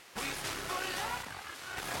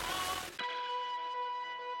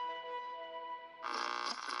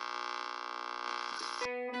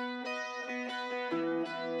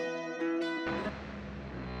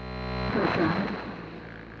Lo-Fi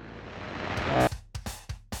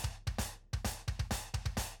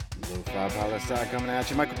Palestine coming at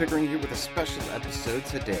you. Michael Pickering here with a special episode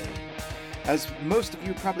today. As most of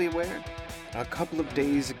you are probably aware, a couple of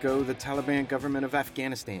days ago, the Taliban government of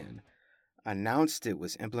Afghanistan announced it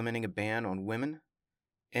was implementing a ban on women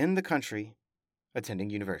in the country attending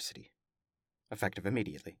university, effective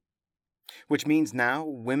immediately. Which means now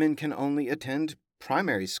women can only attend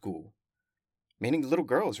primary school, meaning little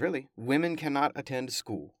girls, really. Women cannot attend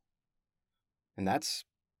school. And that's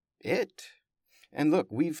it. And look,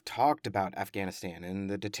 we've talked about Afghanistan and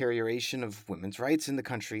the deterioration of women's rights in the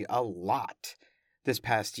country a lot this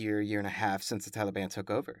past year and a half since the Taliban took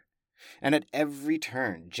over. And at every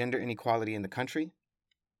turn, gender inequality in the country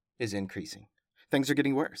is increasing. Things are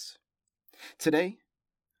getting worse. Today,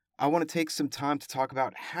 I want to take some time to talk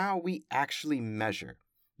about how we actually measure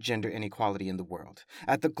gender inequality in the world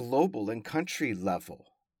at the global and country level.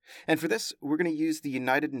 And for this, we're going to use the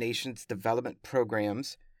United Nations Development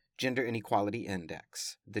Programme's Gender Inequality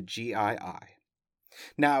Index, the GII.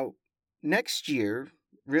 Now, next year,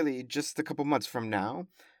 really just a couple months from now,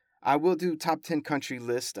 I will do top 10 country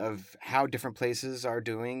list of how different places are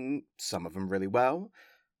doing, some of them really well,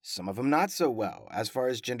 some of them not so well, as far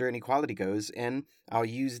as gender inequality goes, and I'll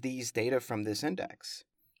use these data from this index.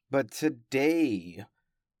 But today,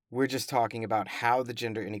 we're just talking about how the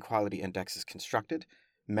Gender Inequality Index is constructed,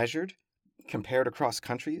 measured, compared across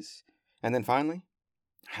countries, and then finally,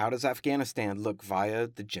 how does Afghanistan look via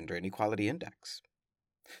the Gender Inequality Index?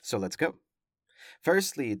 So let's go.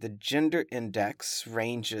 Firstly, the gender index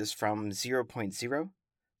ranges from 0.0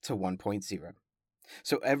 to 1.0.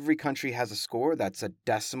 So every country has a score that's a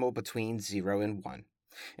decimal between 0 and 1.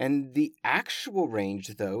 And the actual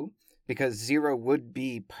range, though, because 0 would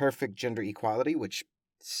be perfect gender equality, which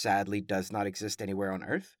sadly does not exist anywhere on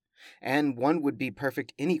Earth, and 1 would be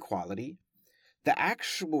perfect inequality, the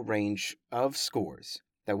actual range of scores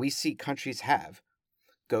that we see countries have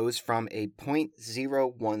goes from a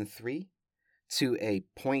 0.013 to a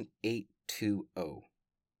 0.820.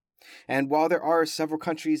 And while there are several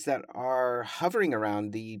countries that are hovering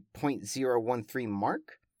around the 0.013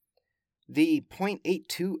 mark, the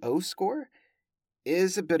 0.820 score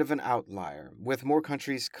is a bit of an outlier, with more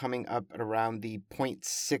countries coming up at around the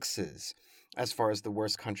 0.6s as far as the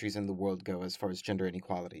worst countries in the world go as far as gender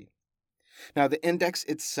inequality. Now, the index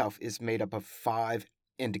itself is made up of 5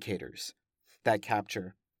 indicators that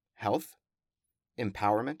capture health,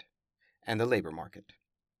 empowerment, and the labor market.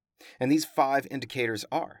 And these 5 indicators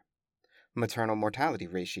are maternal mortality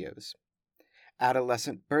ratios,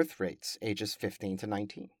 adolescent birth rates ages 15 to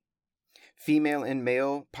 19, female and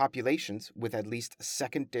male populations with at least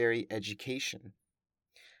secondary education,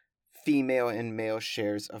 female and male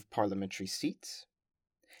shares of parliamentary seats,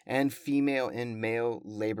 and female and male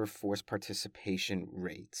labor force participation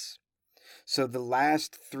rates. So the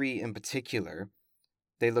last 3 in particular,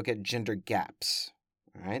 they look at gender gaps,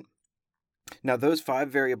 all right? Now, those 5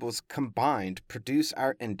 variables combined produce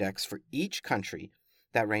our index for each country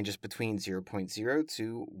that ranges between 0.0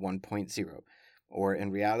 to 1.0, or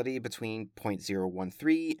in reality, between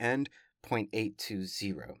 0.013 and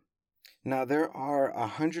 0.820. Now, there are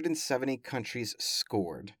 170 countries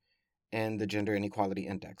scored in the Gender Inequality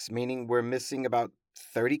Index, meaning we're missing about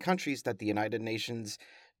 30 countries that the United Nations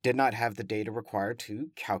did not have the data required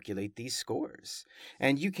to calculate these scores.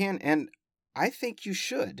 And you can, and I think you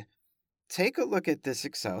should, take a look at this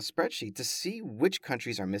Excel spreadsheet to see which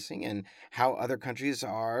countries are missing and how other countries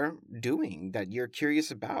are doing that you're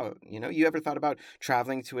curious about. You know, you ever thought about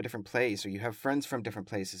traveling to a different place, or you have friends from different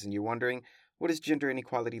places and you're wondering, what is gender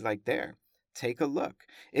inequality like there? Take a look.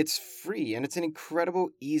 It's free, and it's an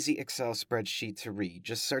incredible, easy Excel spreadsheet to read.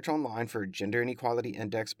 Just search online for Gender Inequality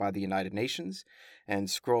Index by the United Nations and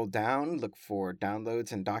scroll down, look for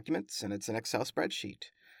downloads and documents, and it's an Excel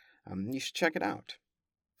spreadsheet. You should check it out.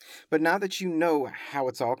 But now that you know how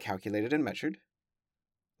it's all calculated and measured,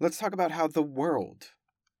 let's talk about how the world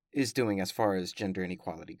is doing as far as gender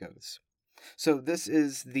inequality goes. So this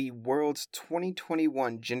is the world's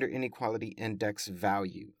 2021 Gender Inequality Index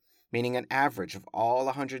value, meaning an average of all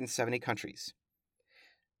 170 countries.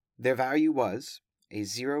 Their value was a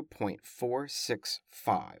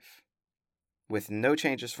 0.465, with no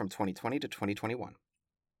changes from 2020 to 2021.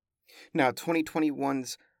 Now,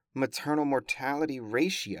 2021's maternal mortality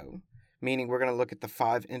ratio, meaning we're going to look at the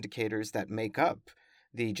 5 indicators that make up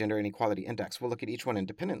the Gender Inequality Index. We'll look at each one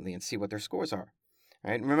independently and see what their scores are.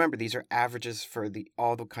 All right? And remember, these are averages for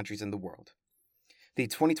all the countries in the world. The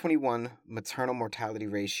 2021 maternal mortality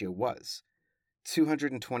ratio was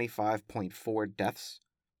 225.4 deaths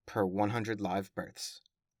per 100 live births.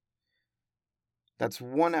 That's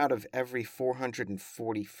 1 out of every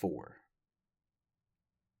 444.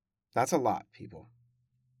 That's a lot, people.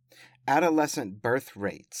 Adolescent birth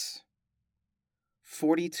rates: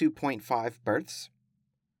 42.5 births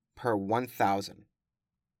per 1,000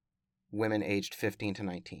 women aged 15 to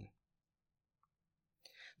 19.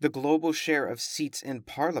 The global share of seats in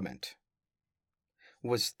Parliament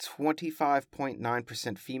was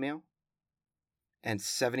 25.9% female and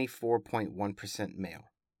 74.1%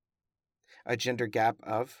 male, a gender gap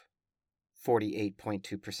of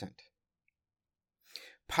 48.2%.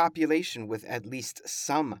 Population with at least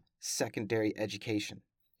some secondary education,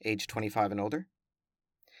 age 25 and older,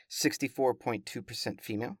 64.2%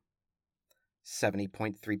 female,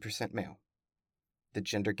 70.3% male. The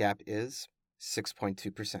gender gap is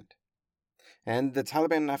 6.2%. And the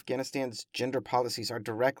Taliban in Afghanistan's gender policies are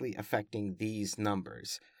directly affecting these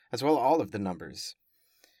numbers, as well as all of the numbers.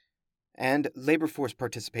 And labor force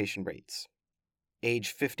participation rates: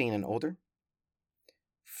 age 15 and older,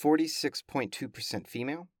 46.2%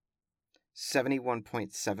 female,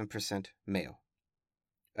 71.7% male,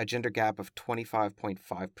 a gender gap of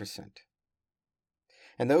 25.5%.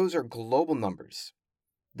 And those are global numbers.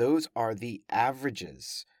 Those are the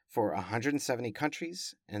averages for 170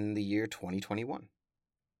 countries in the year 2021.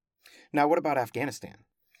 Now, what about Afghanistan?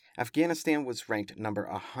 Afghanistan was ranked number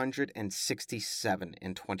 167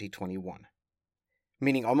 in 2021,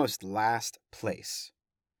 meaning almost last place,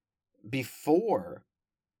 before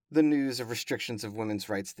the news of restrictions of women's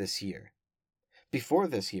rights this year. Before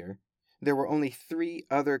this year, there were only 3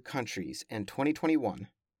 other countries in 2021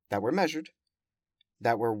 that were measured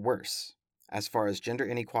that were worse as far as gender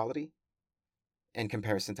inequality in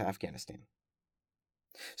comparison to Afghanistan.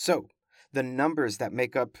 So, the numbers that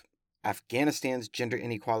make up Afghanistan's Gender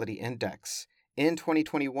Inequality Index in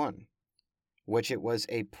 2021, which it was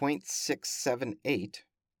a 0.678,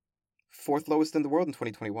 fourth lowest in the world in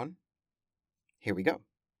 2021. Here we go.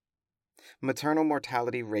 Maternal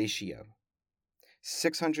mortality ratio: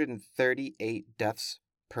 638 deaths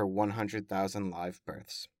per 100,000 live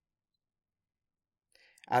births.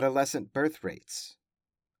 Adolescent birth rates: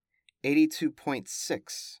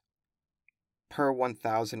 82.6 per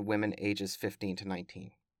 1,000 women ages 15 to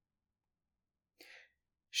 19.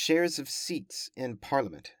 Shares of seats in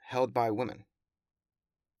Parliament held by women: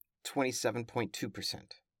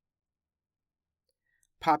 27.2%.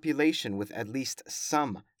 Population with at least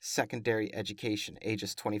some secondary education,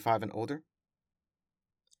 ages 25 and older: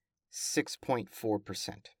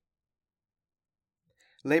 6.4%.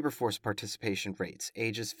 Labor force participation rates,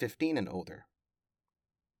 ages 15 and older: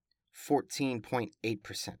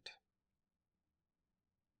 14.8%.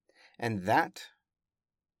 And that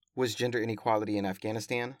was gender inequality in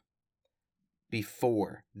Afghanistan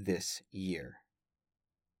before this year.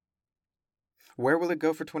 Where will it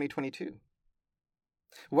go for 2022?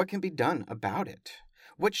 What can be done about it?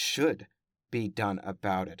 What should be done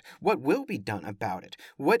about it? What will be done about it?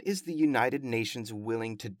 What is the United Nations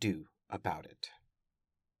willing to do about it?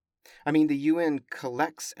 I mean, the UN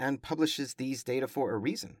collects and publishes these data for a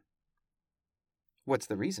reason. What's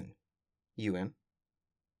the reason, UN?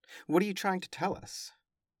 What are you trying to tell us?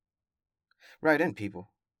 Write in,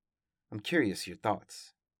 people. I'm curious your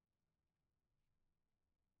thoughts.